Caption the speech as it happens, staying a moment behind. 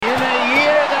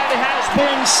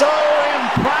something so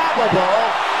improbable,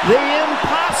 the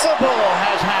impossible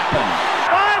has happened.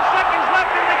 5 seconds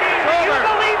left in the game. Do you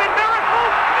believe in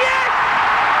miracles? Yes!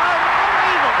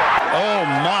 Unbelievable. Oh,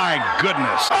 my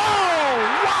goodness. Oh,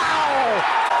 wow!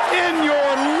 In your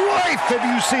life have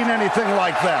you seen anything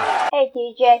like that? Hey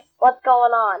TJ, what's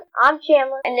going on? I'm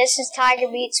Chandler, and this is Tiger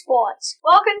Beat Sports.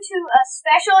 Welcome to a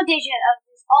special edition of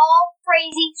this all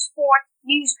crazy sports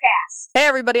newscast. Hey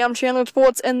everybody, I'm Chandler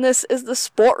Sports, and this is the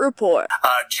Sport Report.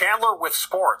 Chandler with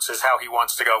Sports is how he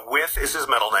wants to go. With is his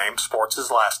middle name, Sports his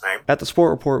last name. At the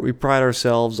Sport Report, we pride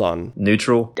ourselves on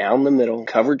neutral, down the middle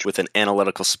coverage with an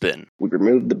analytical spin. We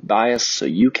remove the bias so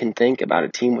you can think about a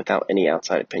team without any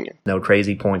outside opinion. No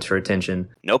crazy points for attention.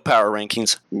 No power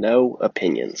rankings. No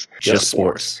opinions. Just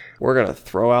sports. We're going to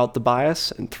throw out the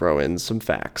bias and throw in some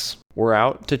facts. We're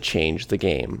out to change the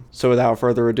game. So without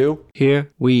further ado,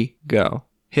 here we go.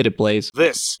 Hit it, Blaze.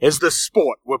 This is the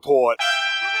Sport Report.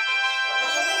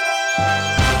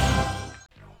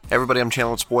 Hey everybody, I'm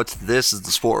Chandler Sports. This is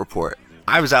the Sport Report.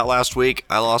 I was out last week.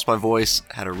 I lost my voice,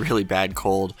 had a really bad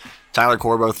cold. Tyler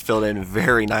Corboth filled in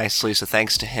very nicely, so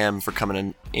thanks to him for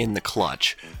coming in the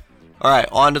clutch. All right,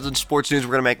 on to the sports news.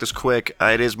 We're going to make this quick.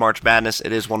 It is March Madness.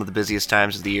 It is one of the busiest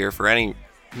times of the year for any,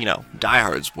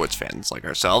 diehard sports fans like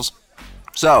ourselves.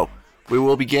 So, we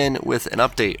will begin with an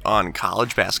update on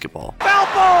college basketball.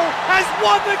 Valpo has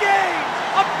won the game!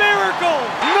 A miracle!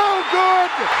 No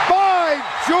good! By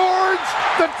George,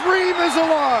 the dream is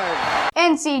alive!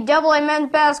 NCAA men's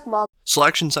basketball.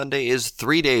 Selection Sunday is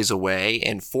 3 days away,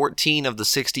 and 14 of the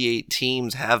 68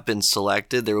 teams have been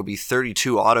selected. There will be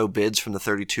 32 auto bids from the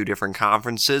 32 different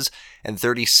conferences, and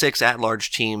 36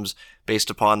 at-large teams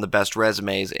based upon the best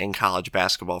resumes in college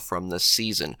basketball from this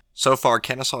season. So far,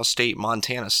 Kennesaw State,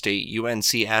 Montana State,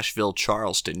 UNC Asheville,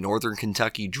 Charleston, Northern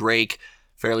Kentucky, Drake,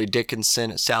 Fairleigh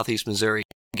Dickinson, Southeast Missouri,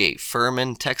 Gate,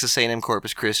 Furman, Texas A&M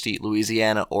Corpus Christi,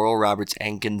 Louisiana, Oral Roberts,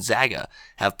 and Gonzaga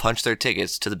have punched their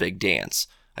tickets to the big dance.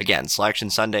 Again, Selection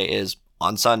Sunday is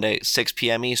on Sunday, 6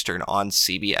 p.m. Eastern on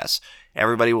CBS.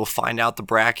 Everybody will find out the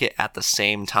bracket at the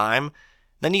same time.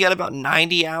 Then you got about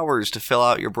 90 hours to fill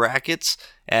out your brackets,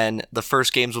 and the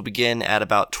first games will begin at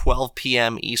about 12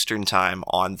 p.m. Eastern Time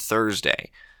on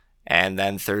Thursday. And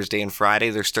then Thursday and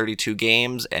Friday, there's 32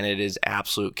 games, and it is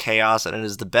absolute chaos, and it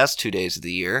is the best 2 days of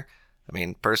the year. I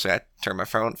mean, personally, I turn my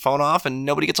phone off, and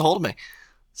nobody gets a hold of me.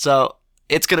 So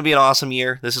it's going to be an awesome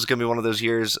year. This is going to be one of those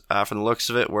years, from the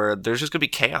looks of it, where there's just going to be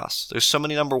chaos. There's so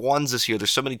many number ones this year. There's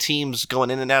so many teams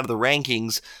going in and out of the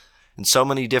rankings, and so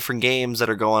many different games that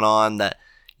are going on that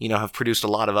have produced a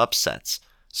lot of upsets.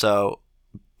 So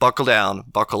buckle down,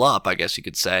 buckle up, I guess you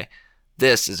could say.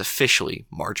 This is officially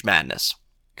March Madness.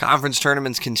 Conference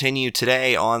tournaments continue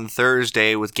today on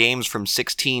Thursday with games from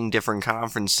 16 different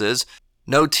conferences.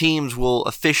 No teams will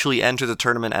officially enter the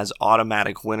tournament as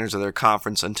automatic winners of their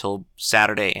conference until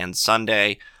Saturday and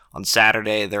Sunday. On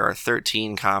Saturday, there are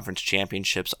 13 conference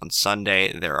championships. On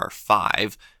Sunday, there are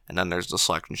 5, and then there's the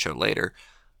selection show later.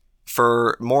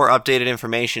 For more updated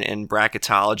information and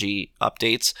bracketology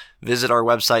updates, visit our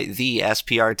website,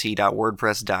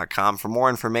 thesprt.wordpress.com, for more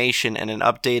information and an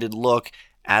updated look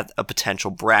at a potential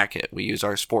bracket. We use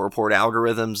our Sport Report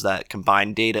algorithms that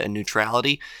combine data and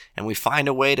neutrality, and we find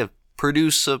a way to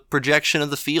produce a projection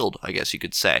of the field, I guess you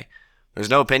could say.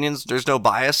 There's no opinions, there's no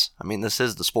bias. I mean, this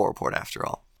is the Sport Report after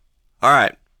all. All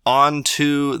right, on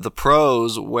to the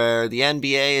pros, where the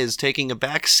NBA is taking a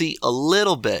backseat a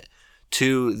little bit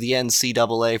to the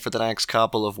NCAA for the next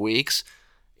couple of weeks.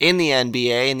 In the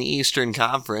NBA, in the Eastern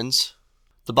Conference,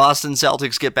 the Boston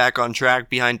Celtics get back on track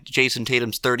behind Jason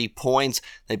Tatum's 30 points.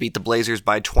 They beat the Blazers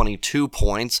by 22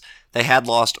 points. They had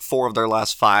lost 4 of their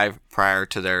last 5 prior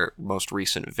to their most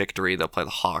recent victory. They'll play the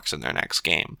Hawks in their next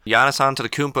game. Giannis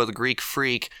Antetokounmpo, the Greek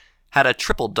Freak, had a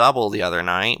triple-double the other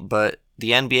night, but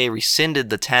the NBA rescinded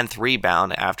the 10th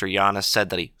rebound after Giannis said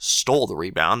that he stole the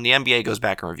rebound. The NBA goes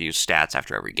back and reviews stats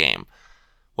after every game.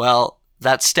 Well,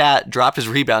 that stat dropped his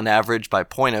rebound average by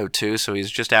 .02, so he's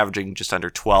just averaging just under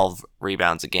 12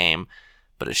 rebounds a game.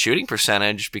 But his shooting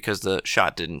percentage, because the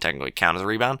shot didn't technically count as a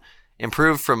rebound,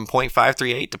 improved from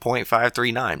 .538 to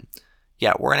 .539.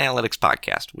 Yeah, we're an analytics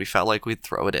podcast. We felt like we'd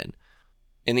throw it in.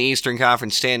 In the Eastern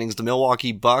Conference standings, the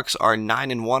Milwaukee Bucks are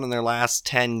 9-1 in their last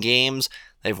 10 games.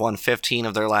 They've won 15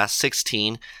 of their last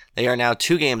 16. They are now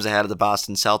 2 games ahead of the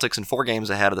Boston Celtics and 4 games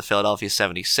ahead of the Philadelphia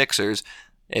 76ers.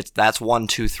 That's 1,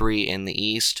 2, 3 in the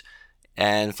East,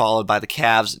 and followed by the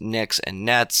Cavs, Knicks, and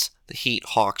Nets, the Heat,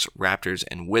 Hawks, Raptors,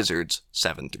 and Wizards,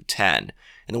 7 through 10.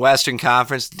 In the Western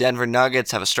Conference, the Denver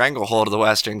Nuggets have a stranglehold of the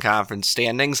Western Conference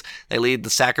standings. They lead the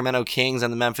Sacramento Kings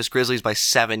and the Memphis Grizzlies by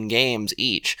 7 games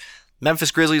each.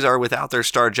 Memphis Grizzlies are without their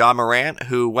star Ja Morant,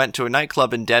 who went to a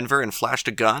nightclub in Denver and flashed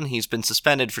a gun. He's been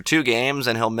suspended for 2 games,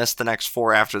 and he'll miss the next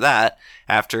 4 after that,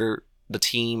 after the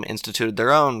team instituted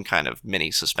their own kind of mini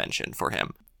suspension for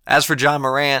him. As for Ja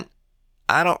Morant,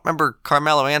 I don't remember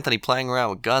Carmelo Anthony playing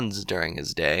around with guns during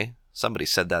his day. Somebody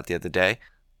said that the other day.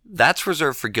 That's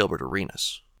reserved for Gilbert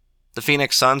Arenas. The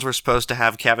Phoenix Suns were supposed to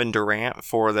have Kevin Durant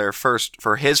for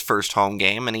his first home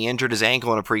game, and he injured his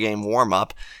ankle in a pregame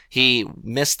warm-up. He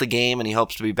missed the game, and he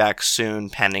hopes to be back soon,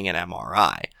 pending an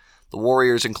MRI. The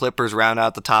Warriors and Clippers round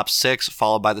out the top 6,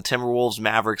 followed by the Timberwolves,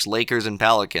 Mavericks, Lakers, and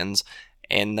Pelicans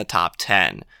in the top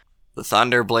 10. The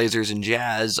Thunder, Blazers, and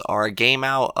Jazz are a game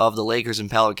out of the Lakers and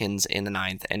Pelicans in the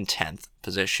 9th and 10th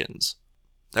positions.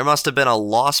 There must have been a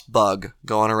lost bug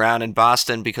going around in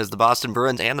Boston because the Boston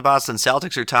Bruins and the Boston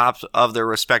Celtics are top of their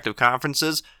respective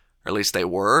conferences, or at least they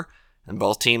were, and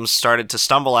both teams started to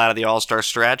stumble out of the All-Star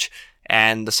stretch,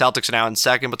 and the Celtics are now in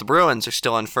second, but the Bruins are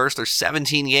still in first. They're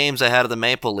 17 games ahead of the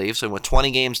Maple Leafs, and with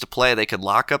 20 games to play, they could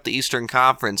lock up the Eastern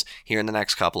Conference here in the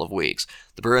next couple of weeks.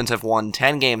 The Bruins have won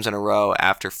 10 games in a row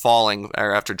after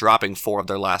dropping 4 of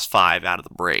their last 5 out of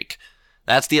the break.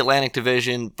 That's the Atlantic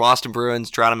Division. Boston Bruins,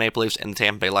 Toronto Maple Leafs, and the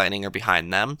Tampa Bay Lightning are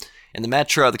behind them. In the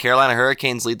Metro, the Carolina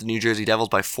Hurricanes lead the New Jersey Devils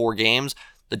by 4 games.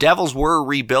 The Devils were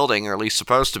rebuilding, or at least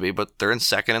supposed to be, but they're in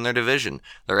second in their division.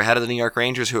 They're ahead of the New York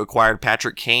Rangers, who acquired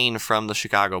Patrick Kane from the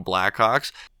Chicago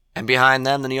Blackhawks. And behind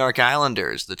them, the New York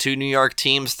Islanders. The 2 New York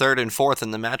teams, 3rd and 4th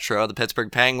in the Metro. The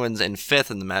Pittsburgh Penguins in 5th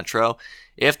in the Metro.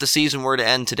 If the season were to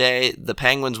end today, the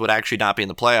Penguins would actually not be in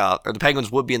the playoffs, or the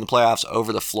Penguins would be in the playoffs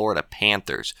over the Florida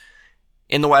Panthers.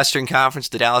 In the Western Conference,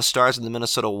 the Dallas Stars and the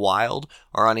Minnesota Wild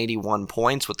are on 81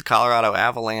 points, with the Colorado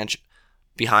Avalanche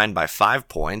behind by 5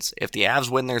 points. If the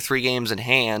Avs win their 3 games in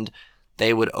hand,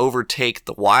 they would overtake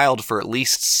the Wild for at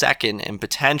least second and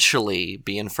potentially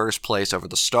be in first place over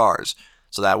the Stars.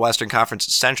 So that Western Conference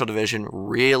Central Division,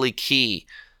 really key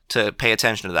to pay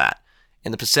attention to that.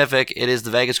 In the Pacific, it is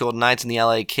the Vegas Golden Knights and the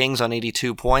LA Kings on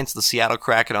 82 points, the Seattle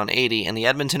Kraken on 80, and the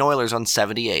Edmonton Oilers on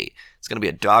 78. It's going to be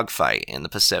a dogfight in the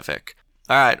Pacific.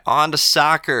 All right, on to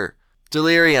soccer.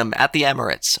 Delirium at the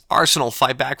Emirates. Arsenal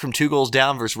fight back from 2 goals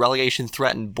down versus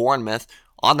relegation-threatened Bournemouth.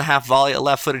 On the half volley, a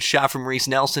left-footed shot from Reece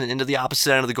Nelson into the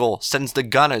opposite end of the goal sends the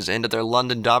Gunners into their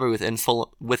London derby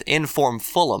with in-form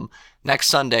Fulham next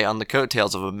Sunday on the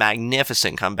coattails of a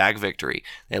magnificent comeback victory.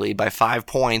 They lead by 5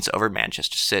 points over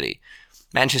Manchester City.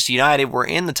 Manchester United were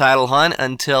in the title hunt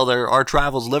until their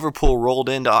arch-rivals Liverpool rolled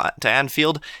into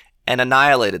Anfield and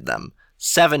annihilated them.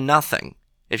 7-0.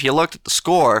 If you looked at the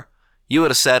score, you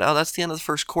would have said, oh, that's the end of the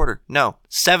first quarter. No,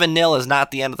 7-0 is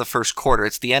not the end of the first quarter.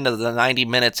 It's the end of the 90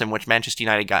 minutes in which Manchester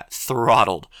United got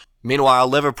throttled. Meanwhile,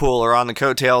 Liverpool are on the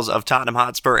coattails of Tottenham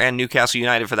Hotspur and Newcastle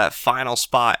United for that final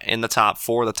spot in the top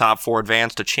 4. The top 4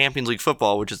 advance to Champions League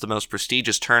football, which is the most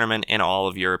prestigious tournament in all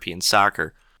of European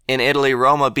soccer. In Italy,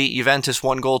 Roma beat Juventus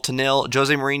 1-0.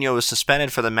 Jose Mourinho was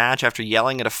suspended for the match after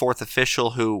yelling at a 4th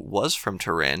official who was from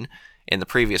Turin in the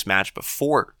previous match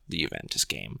before the Juventus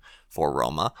game for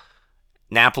Roma.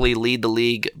 Napoli lead the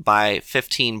league by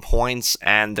 15 points,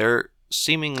 and they're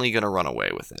seemingly going to run away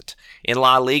with it. In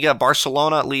La Liga,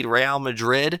 Barcelona lead Real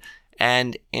Madrid,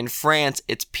 and in France,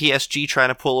 it's PSG trying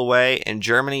to pull away. In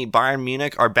Germany, Bayern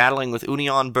Munich are battling with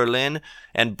Union Berlin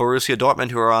and Borussia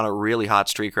Dortmund, who are on a really hot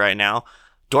streak right now.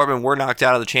 Dortmund were knocked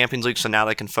out of the Champions League, so now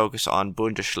they can focus on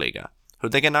Bundesliga.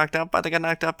 Who'd they get knocked out by? They got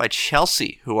knocked out by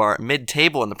Chelsea, who are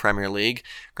mid-table in the Premier League.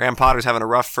 Graham Potter's having a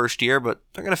rough first year, but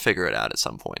they're going to figure it out at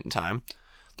some point in time.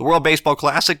 The World Baseball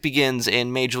Classic begins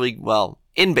in Major League,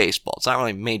 in baseball. It's not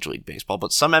really Major League Baseball,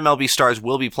 but some MLB stars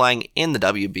will be playing in the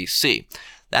WBC.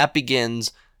 That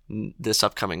begins this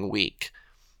upcoming week.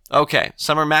 Okay,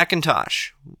 Summer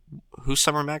McIntosh. Who's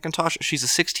Summer McIntosh? She's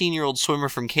a 16-year-old swimmer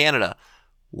from Canada.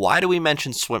 Why do we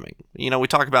mention swimming? We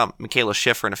talked about Michaela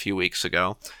Schifrin a few weeks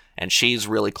ago, and she's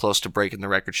really close to breaking the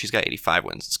record. She's got 85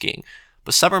 wins in skiing.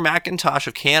 But Summer McIntosh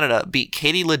of Canada beat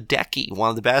Katie Ledecky,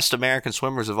 one of the best American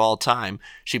swimmers of all time.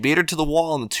 She beat her to the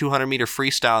wall in the 200-meter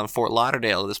freestyle in Fort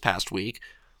Lauderdale this past week.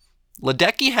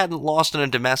 Ledecky hadn't lost in a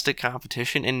domestic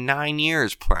competition in 9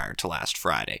 years prior to last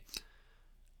Friday.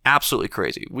 Absolutely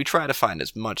crazy. We try to find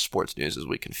as much sports news as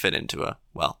we can fit into a,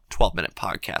 12-minute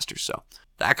podcast or so.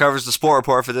 That covers the Sport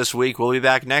Report for this week. We'll be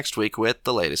back next week with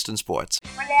the latest in sports.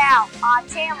 For now, I'm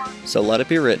Tamara. So let it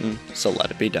be written, so let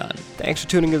it be done. Thanks for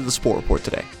tuning into the Sport Report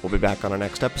today. We'll be back on our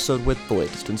next episode with the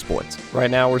latest in sports.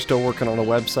 Right now, we're still working on a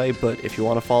website, but if you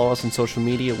want to follow us on social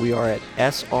media, we are at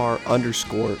SR_CWS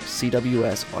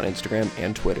on Instagram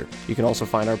and Twitter. You can also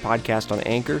find our podcast on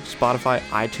Anchor, Spotify,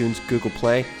 iTunes, Google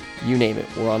Play, You name it,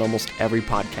 we're on almost every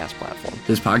podcast platform.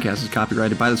 This podcast is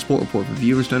copyrighted by The Sport Report for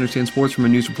viewers to understand sports from a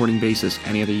news reporting basis.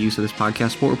 Any other use of this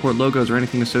podcast, Sport Report logos, or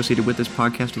anything associated with this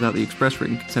podcast without the express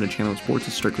written consent of Channel Sports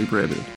is strictly prohibited.